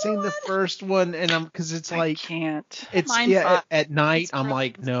haven't seen the first one, and because it's like, I can't. It's at night. I'm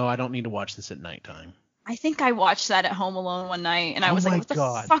like, no, I don't need to watch this at nighttime. I think I watched that at home alone one night, and I was like, what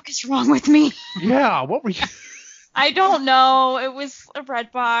the fuck is wrong with me? Yeah, what were you? I don't know. It was a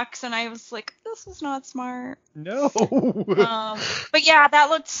red box, and I was like, this is not smart. No. But yeah, that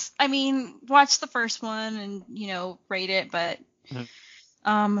looks, watch the first one and, rate it, but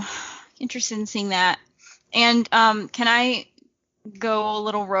interested in seeing that. And can I go a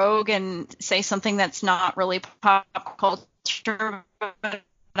little rogue and say something that's not really pop culture, but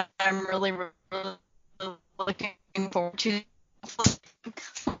I'm really, really looking forward to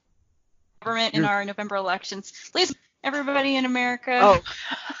government in our November elections. Please, everybody in America.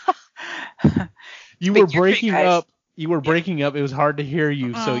 Oh. You were breaking up. You were breaking up. It was hard to hear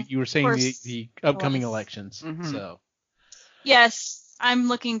you. So you were saying the upcoming elections. So. Yes. I'm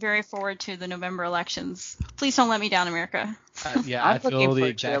looking very forward to the November elections. Please don't let me down, America. Yeah, I feel the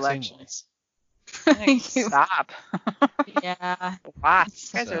exact same way. Stop. Yeah. Wow. You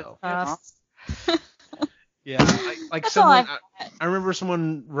guys are tough. Yeah, I remember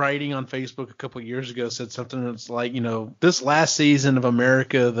someone writing on Facebook a couple of years ago said something that's like, this last season of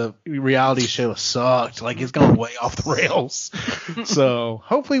America, the reality show sucked. Like, it's gone way off the rails. So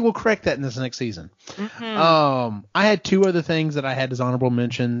hopefully we'll correct that in this next season. Mm-hmm. I had two other things that I had as honorable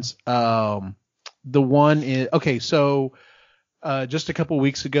mentions. The one is, so just a couple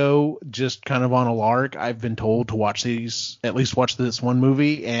weeks ago, just kind of on a lark, I've been told to watch this one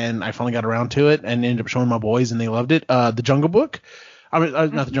movie, and I finally got around to it and ended up showing my boys, and they loved it. The Jungle Book. I mean,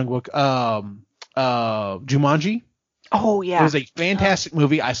 not the Jungle Book. Jumanji. Oh, yeah. It was a fantastic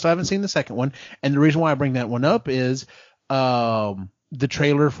movie. I still haven't seen the second one, and the reason why I bring that one up is the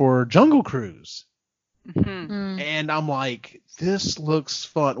trailer for Jungle Cruise. Mm-hmm. And I'm like, this looks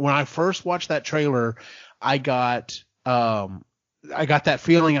fun. When I first watched that trailer, I got that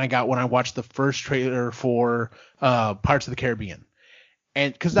feeling I got when I watched the first trailer for Pirates of the Caribbean,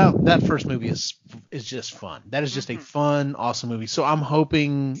 and because that first movie is just fun. That is just a fun, awesome movie. So I'm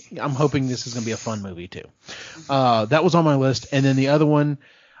hoping this is gonna be a fun movie too. That was on my list, and then the other one,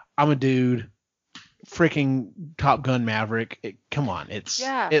 I'm a dude, freaking Top Gun Maverick. Come on,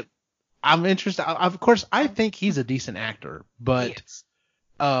 I'm interested. Of course, I think he's a decent actor, but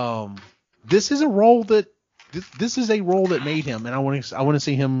this is a role that. This is a role that made him, and I want to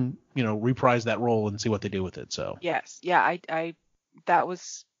see him, reprise that role and see what they do with it. So yes, yeah, I that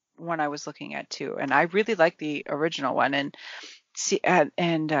was one I was looking at too, and I really like the original one. And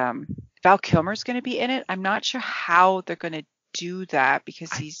Val Kilmer's going to be in it. I'm not sure how they're going to do that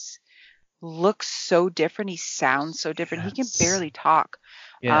because he's looks so different. He sounds so different. He can barely talk.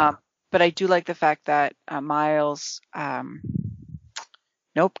 Yeah. But I do like the fact that Miles.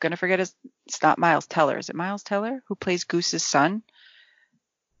 Nope, gonna forget it's not Miles Teller. Is it Miles Teller who plays Goose's son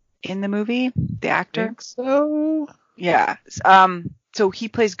in the movie? The actor? I think so. Yeah. So he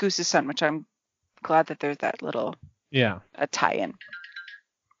plays Goose's son, which I'm glad that there's that little a tie-in.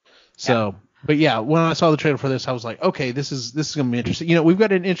 So, but yeah, when I saw the trailer for this, I was like, okay, this is gonna be interesting. We've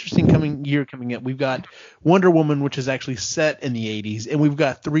got an interesting year coming up. We've got Wonder Woman, which is actually set in the 80s, and we've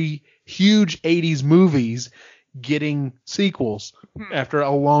got 3 huge 80s movies getting sequels after a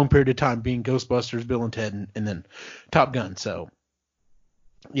long period of time, being Ghostbusters, Bill and Ted, and then Top Gun. So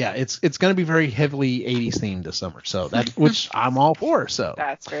yeah, it's going to be very heavily 80s themed this summer. So which I'm all for. So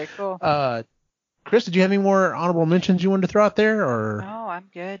that's very cool. Chris, did you have any more honorable mentions you wanted to throw out there, or? No, I'm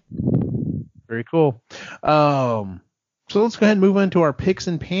good. Very cool. So let's go ahead and move on to our picks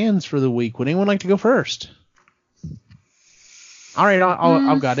and pans for the week. Would anyone like to go first? All right,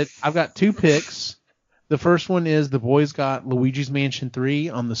 I've got it. I've got 2 picks. The first one is the boys got Luigi's Mansion 3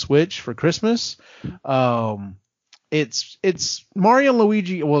 on the Switch for Christmas. It's Mario and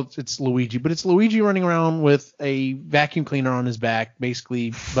Luigi. Well, it's Luigi, but it's Luigi running around with a vacuum cleaner on his back,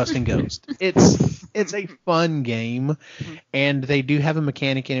 basically busting ghosts. It's a fun game, and they do have a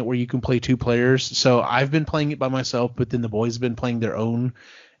mechanic in it where you can play 2 players. So I've been playing it by myself, but then the boys have been playing their own,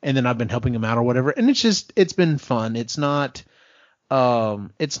 and then I've been helping them out or whatever. And it's been fun. It's not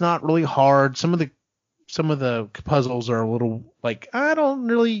really hard. Some of the puzzles are a little like, I don't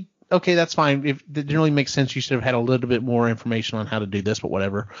really, okay, that's fine. If it didn't really make sense, you should have had a little bit more information on how to do this, but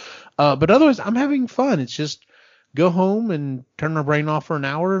whatever. But otherwise, I'm having fun. It's just go home and turn my brain off for an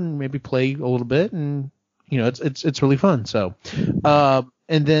hour and maybe play a little bit, and it's really fun. So,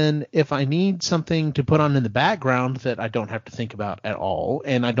 and then if I need something to put on in the background that I don't have to think about at all,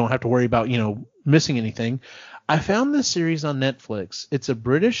 and I don't have to worry about missing anything, I found this series on Netflix. It's a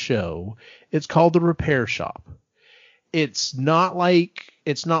British show. It's called The Repair Shop. It's not like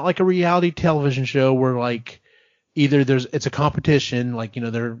a reality television show where like either it's a competition, like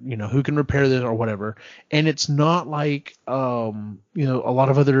they're who can repair this or whatever, and it's not like a lot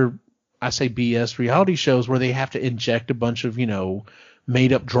of other, I say, BS reality shows where they have to inject a bunch of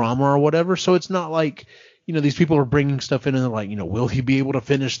made up drama or whatever. So it's not like these people are bringing stuff in and they're like, will he be able to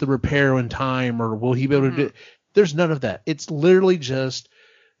finish the repair in time, or will he be able to do? There's none of that. It's literally just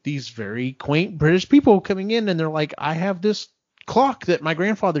these very quaint British people coming in, and they're like, I have this clock that my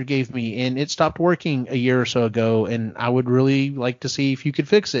grandfather gave me, and it stopped working a year or so ago, and I would really like to see if you could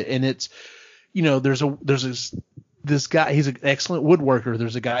fix it. And it's, there's this guy, he's an excellent woodworker.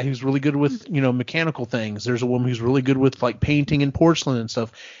 There's a guy who's really good with, mechanical things. There's a woman who's really good with like painting and porcelain and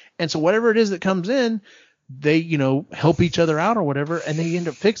stuff. And so whatever it is that comes in, they, help each other out or whatever, and they end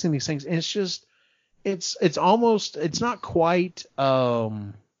up fixing these things. And it's just, it's almost, it's not quite,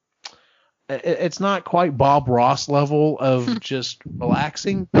 it's not quite Bob Ross level of just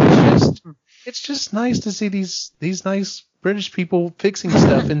relaxing. It's just nice to see these nice British people fixing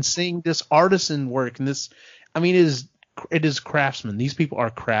stuff and seeing this artisan work and this. I mean, it is craftsmen. These people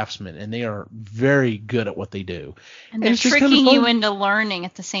are craftsmen, and they are very good at what they do. And they're tricking you into learning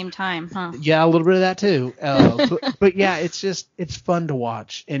at the same time, huh? Yeah, a little bit of that too. But yeah, it's fun to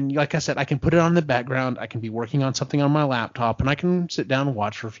watch. And like I said, I can put it on in the background. I can be working on something on my laptop, and I can sit down and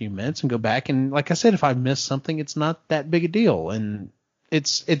watch for a few minutes and go back. And like I said, if I miss something, it's not that big a deal. And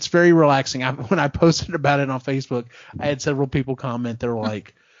it's very relaxing. When I posted about it on Facebook, I had several people comment. They were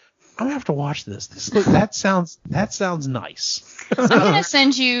like, I'm gonna have to watch this. That sounds nice. I'm gonna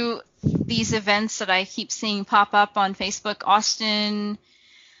send you these events that I keep seeing pop up on Facebook. Austin,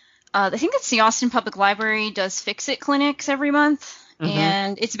 I think it's the Austin Public Library does Fix-It clinics every month,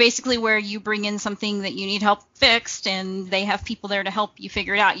 and it's basically where you bring in something that you need help fixed, and they have people there to help you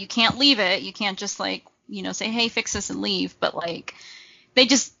figure it out. You can't leave it. You can't just say, hey, fix this and leave. But they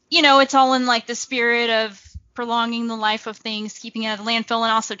just, it's all in the spirit of prolonging the life of things, keeping it at a landfill,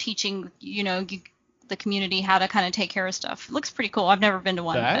 and also teaching, the community how to kind of take care of stuff. It looks pretty cool. I've never been to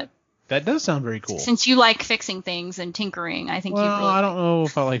one. That does sound very cool. Since you like fixing things and tinkering, I think you really. I don't know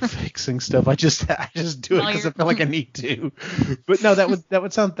if I like fixing stuff. I just do it because I feel like I need to. But no,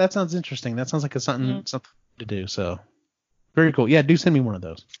 that sounds interesting. That sounds like something to do. So very cool. Yeah, do send me one of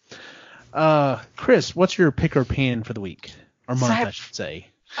those. Chris, what's your pick or pan for the week or month, I should say?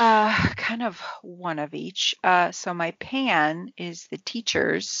 Kind of one of each. So my pan is the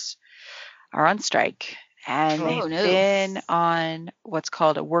teachers are on strike, and they've been on what's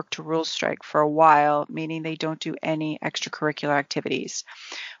called a work to rule strike for a while, meaning they don't do any extracurricular activities,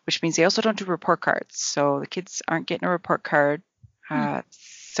 which means they also don't do report cards. So the kids aren't getting a report card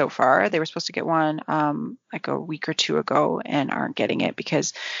so far. They were supposed to get one a week or two ago and aren't getting it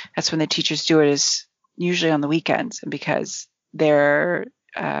because that's when the teachers do it, is usually on the weekends, and because they're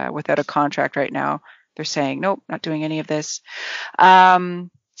without a contract right now, they're saying, nope, not doing any of this.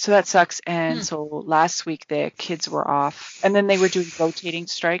 So that sucks. And so last week the kids were off, and then they were doing rotating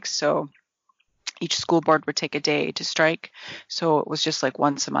strikes. So each school board would take a day to strike. So it was just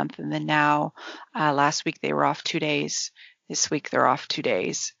once a month. And then now, last week they were off 2 days. This week they're off 2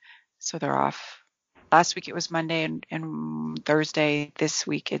 days. So they're off. Last week it was Monday and Thursday. This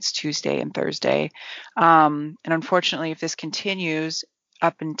week it's Tuesday and Thursday. And unfortunately, if this continues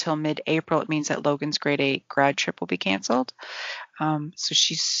up until mid-April, it means that Logan's grade 8 grad trip will be canceled. So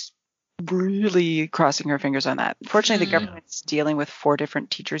she's really crossing her fingers on that. Unfortunately, the government's dealing with 4 different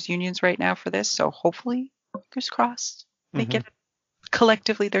teachers unions right now for this. So hopefully, fingers crossed, they get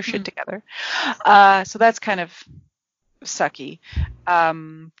collectively their shit together. So that's kind of sucky.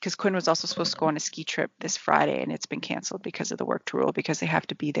 Because Quinn was also supposed to go on a ski trip this Friday, and it's been canceled because of the work to rule, because they have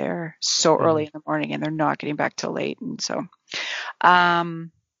to be there so early in the morning and they're not getting back till late. And so,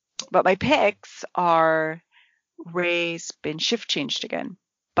 but my picks are Ray's been shift changed again,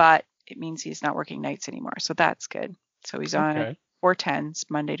 but it means he's not working nights anymore. So that's good. So he's on 410s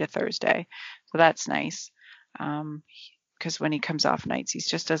Monday to Thursday. So that's nice. Because when he comes off nights, he's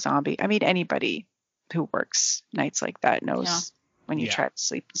just a zombie. I mean, anybody who works nights like that knows when you try to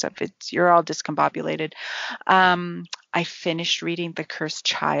sleep and stuff, you're all discombobulated. I finished reading The Cursed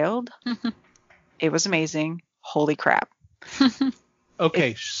Child. It was amazing. Holy crap.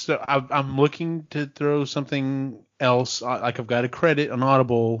 Okay, so I'm looking to throw something else. I've got a credit on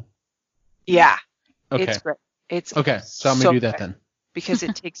Audible. Yeah. Okay. It's great. It's okay. So I'm gonna do that then. Because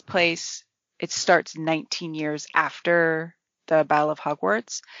it takes place. It starts 19 years after the Battle of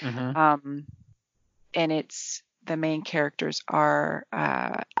Hogwarts. And the main characters are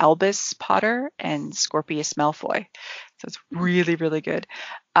Albus Potter and Scorpius Malfoy. So it's really, really good.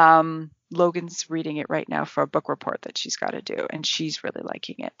 Logan's reading it right now for a book report that she's got to do, and she's really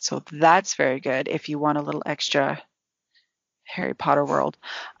liking it. So that's very good if you want a little extra Harry Potter world.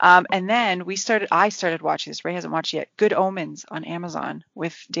 And then I started watching this. Ray hasn't watched yet. Good Omens on Amazon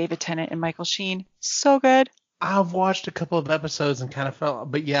with David Tennant and Michael Sheen. So good. I've watched a couple of episodes and kind of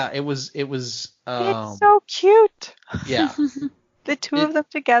felt, but yeah, it was. It's so cute. Yeah. The two of them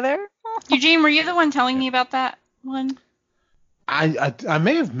together. Eugene, were you the one telling me about that one? I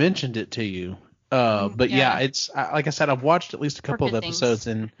may have mentioned it to you, but yeah, it's like I said, I've watched at least a couple of episodes,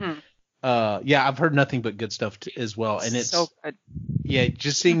 and I've heard nothing but good stuff as well, and it's so good. Yeah,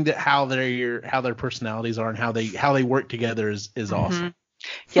 just seeing how their personalities are and how they work together is awesome.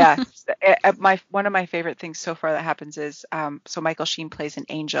 Yeah, one of my favorite things so far that happens is so Michael Sheen plays an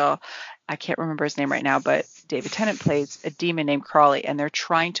angel. I can't remember his name right now, but David Tennant plays a demon named Crawley, and they're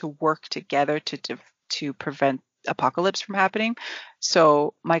trying to work together to prevent apocalypse from happening.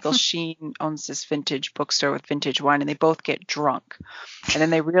 So Michael Sheen owns this vintage bookstore with vintage wine, and they both get drunk. And then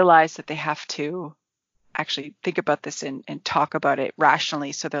they realize that they have to actually think about this and talk about it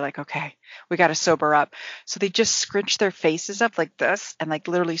rationally. So they're like, okay, we got to sober up. So they just scrunch their faces up like this and like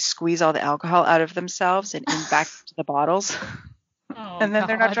literally squeeze all the alcohol out of themselves and in back to the bottles. And then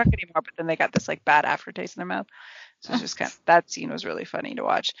they're not drunk anymore, but then they got this like bad aftertaste in their mouth. So it's just that scene was really funny to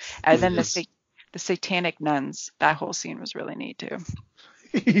watch. And then the satanic nuns, that whole scene was really neat too.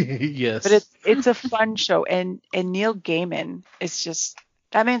 Yes. But it's a fun show. And Neil Gaiman is just,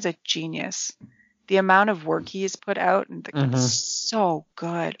 that man's a genius. The amount of work he has put out, and it's so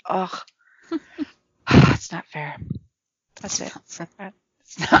good. Ugh. It's not fair. That's it. It's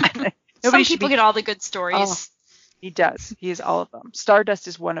not. Some people get all the good stories. Oh, he does. He has all of them. Stardust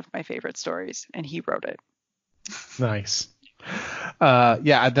is one of my favorite stories, and he wrote it. Nice.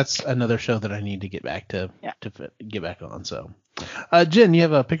 Yeah, that's another show that I need to get back to get back on. So, Jen, you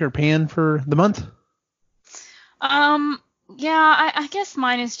have a pick or pan for the month? Yeah, I guess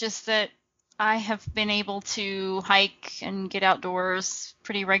mine is just that I have been able to hike and get outdoors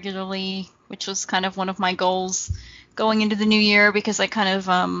pretty regularly, which was kind of one of my goals going into the new year, because I kind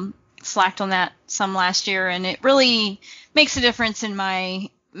of slacked on that some last year, and it really makes a difference in my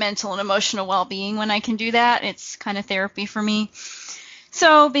mental and emotional well-being when I can do that. It's kind of therapy for me.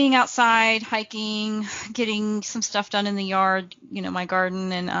 So being outside, hiking, getting some stuff done in the yard, my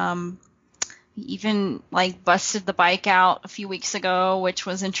garden, and even like busted the bike out a few weeks ago, which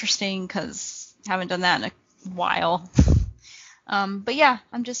was interesting because I haven't done that in a while. But yeah,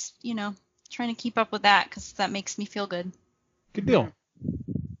 I'm just, trying to keep up with that because that makes me feel good. Good deal.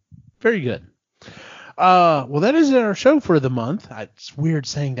 Very good. Well, that is our show for the month. It's weird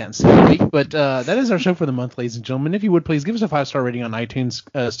saying that instead of week, but that is our show for the month, ladies and gentlemen. If you would, please give us a 5-star rating on iTunes,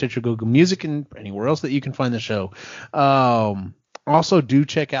 Stitcher, Google Music, and anywhere else that you can find the show. Also, do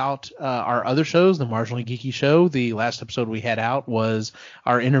check out our other shows, the Marginally Geeky Show. The last episode we had out was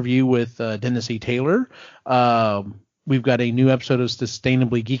our interview with Dennis E. Taylor. We've got a new episode of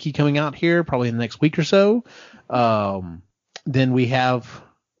Sustainably Geeky coming out here probably in the next week or so. Then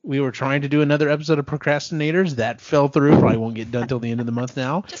we were trying to do another episode of Procrastinators. That fell through. Probably won't get done till the end of the month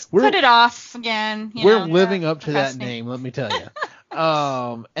now. Just put it off again. We're living up to that name, let me tell you.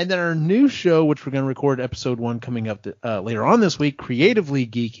 And then our new show, which we're going to record episode 1 coming up later on this week, Creatively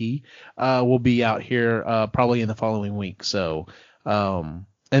Geeky, will be out here probably in the following week. So, and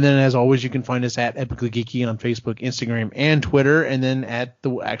then as always, you can find us at Epically Geeky on Facebook, Instagram, and Twitter, and then at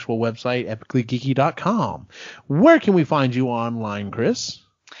the actual website, epicallygeeky.com. Where can we find you online, Chris?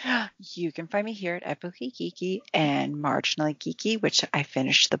 You can find me here at Epically Geeky and Marginally Geeky, which I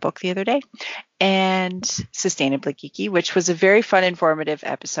finished the book the other day, and Sustainably Geeky, which was a very fun, informative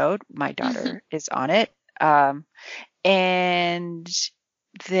episode. My daughter is on it. And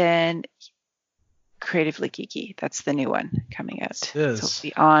then Creatively Geeky, that's the new one coming out. So we'll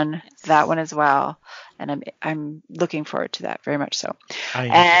be on that one as well, and I'm looking forward to that very much so.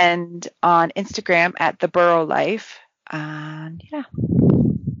 And on Instagram at The Burrow Life, and yeah.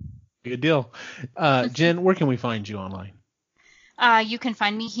 Good deal. Jen, where can we find you online? You can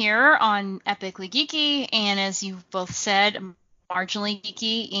find me here on Epically Geeky, and as you've both said, Marginally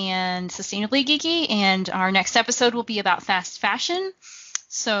Geeky and Sustainably Geeky, and our next episode will be about fast fashion.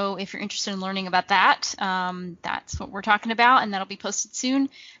 So if you're interested in learning about that, that's what we're talking about, and that'll be posted soon.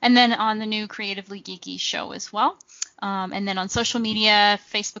 And then on the new Creatively Geeky show as well. And then on social media,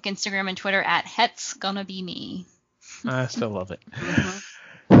 Facebook, Instagram, and Twitter at Het's Gonna Be Me. I still love it.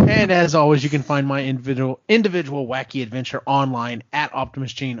 And as always, you can find my individual wacky adventure online at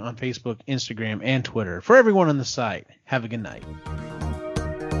Optimus Gene on Facebook, Instagram, and Twitter. For everyone on the site, have a good night.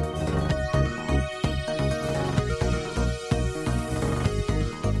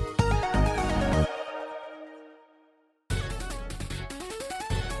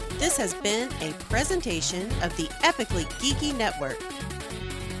 This has been a presentation of the Epically Geeky Network.